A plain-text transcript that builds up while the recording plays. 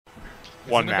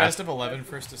One the match. best of 11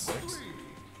 first to 6?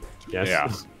 Yes. Yeah.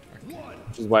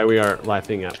 Which is why we are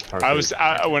laughing at Parker.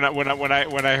 When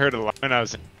I heard 11, I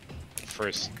was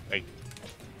first like.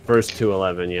 First to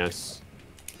 11, yes.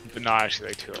 But not actually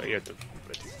like 2. Yeah,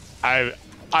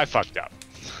 I fucked up.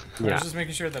 I was just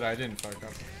making sure that I didn't fuck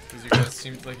up. Because you guys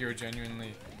seemed like you were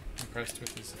genuinely impressed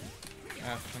with this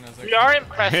math. And I was like, We are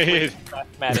impressed with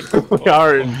mathematics. We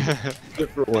are in a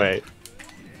different way.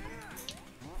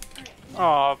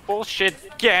 Oh, bullshit.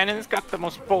 Ganon's got the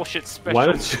most bullshit special. Why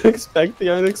don't you expect the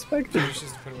unexpected? you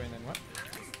just put away and then what?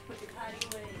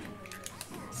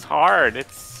 It's hard.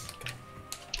 It's...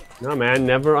 No, man,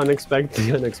 never unexpect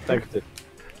the unexpected.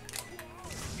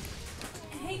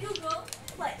 Hey Google,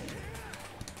 play.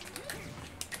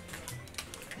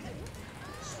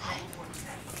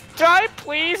 Die,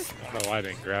 please! I don't know why I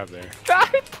didn't grab there.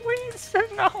 Die, please!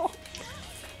 No!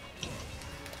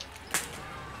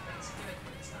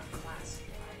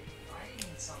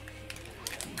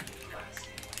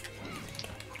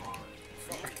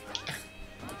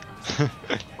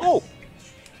 Oh!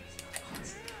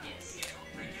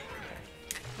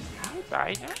 I'll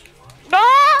die now.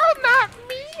 No, not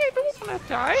me! I don't wanna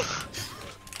die.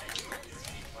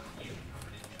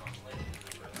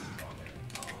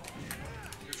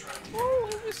 Oh,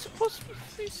 I was supposed to be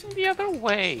facing the other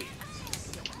way.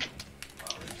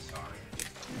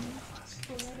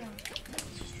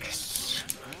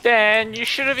 Then you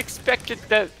should have expected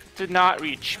that to not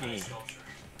reach me.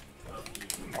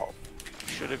 Oh,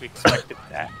 should have expected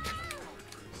that.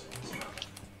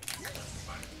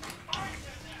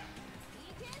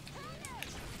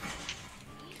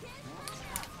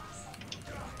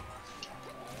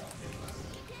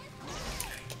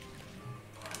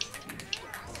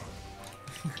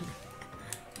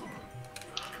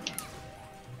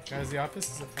 Guys, The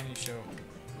Office is a funny show.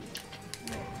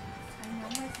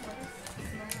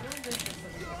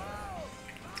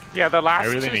 Yeah, the last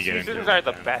really two need to get into seasons it, are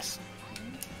the man. best.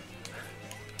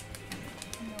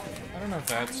 I don't know if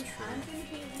that's true.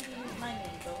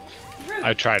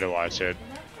 I tried to watch it.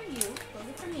 For you,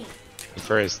 voted for me.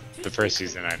 The first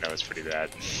season I know is pretty bad.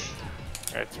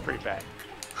 It's pretty bad.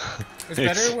 It's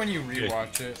better when you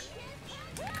rewatch it.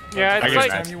 Yeah, The it's get first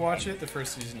like, time you watch it, the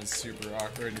first season is super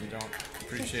awkward and you don't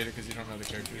appreciate it because you don't know the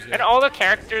characters yet. and all the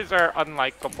characters are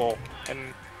unlikable,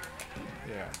 and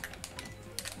Yeah.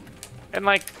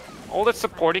 like all the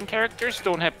supporting characters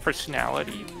don't have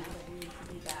personality,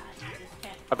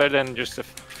 other than just a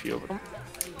few of them.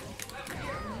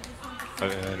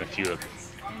 Other than a few of them.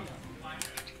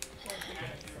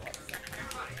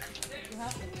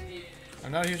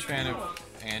 I'm not a huge fan of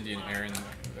Andy and Aaron,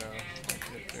 though.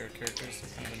 Like, their characters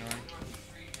are kind of annoying.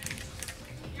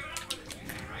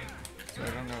 So I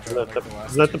don't know if I like the last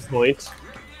Isn't that the two. point?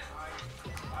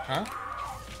 Huh?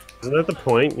 Isn't that the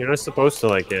point? You're not supposed to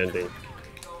like Andy.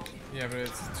 Yeah, but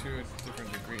it's to a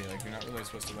different degree. Like, you're not really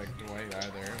supposed to like Dwight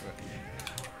either,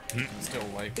 but you can still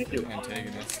like the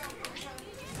antagonist.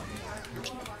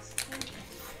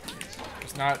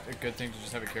 It's not a good thing to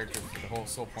just have a character for the whole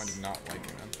sole point of not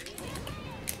liking them.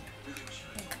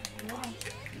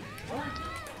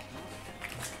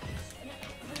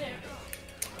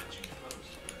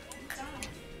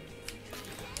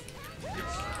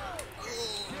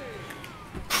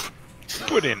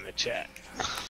 Put in the chat.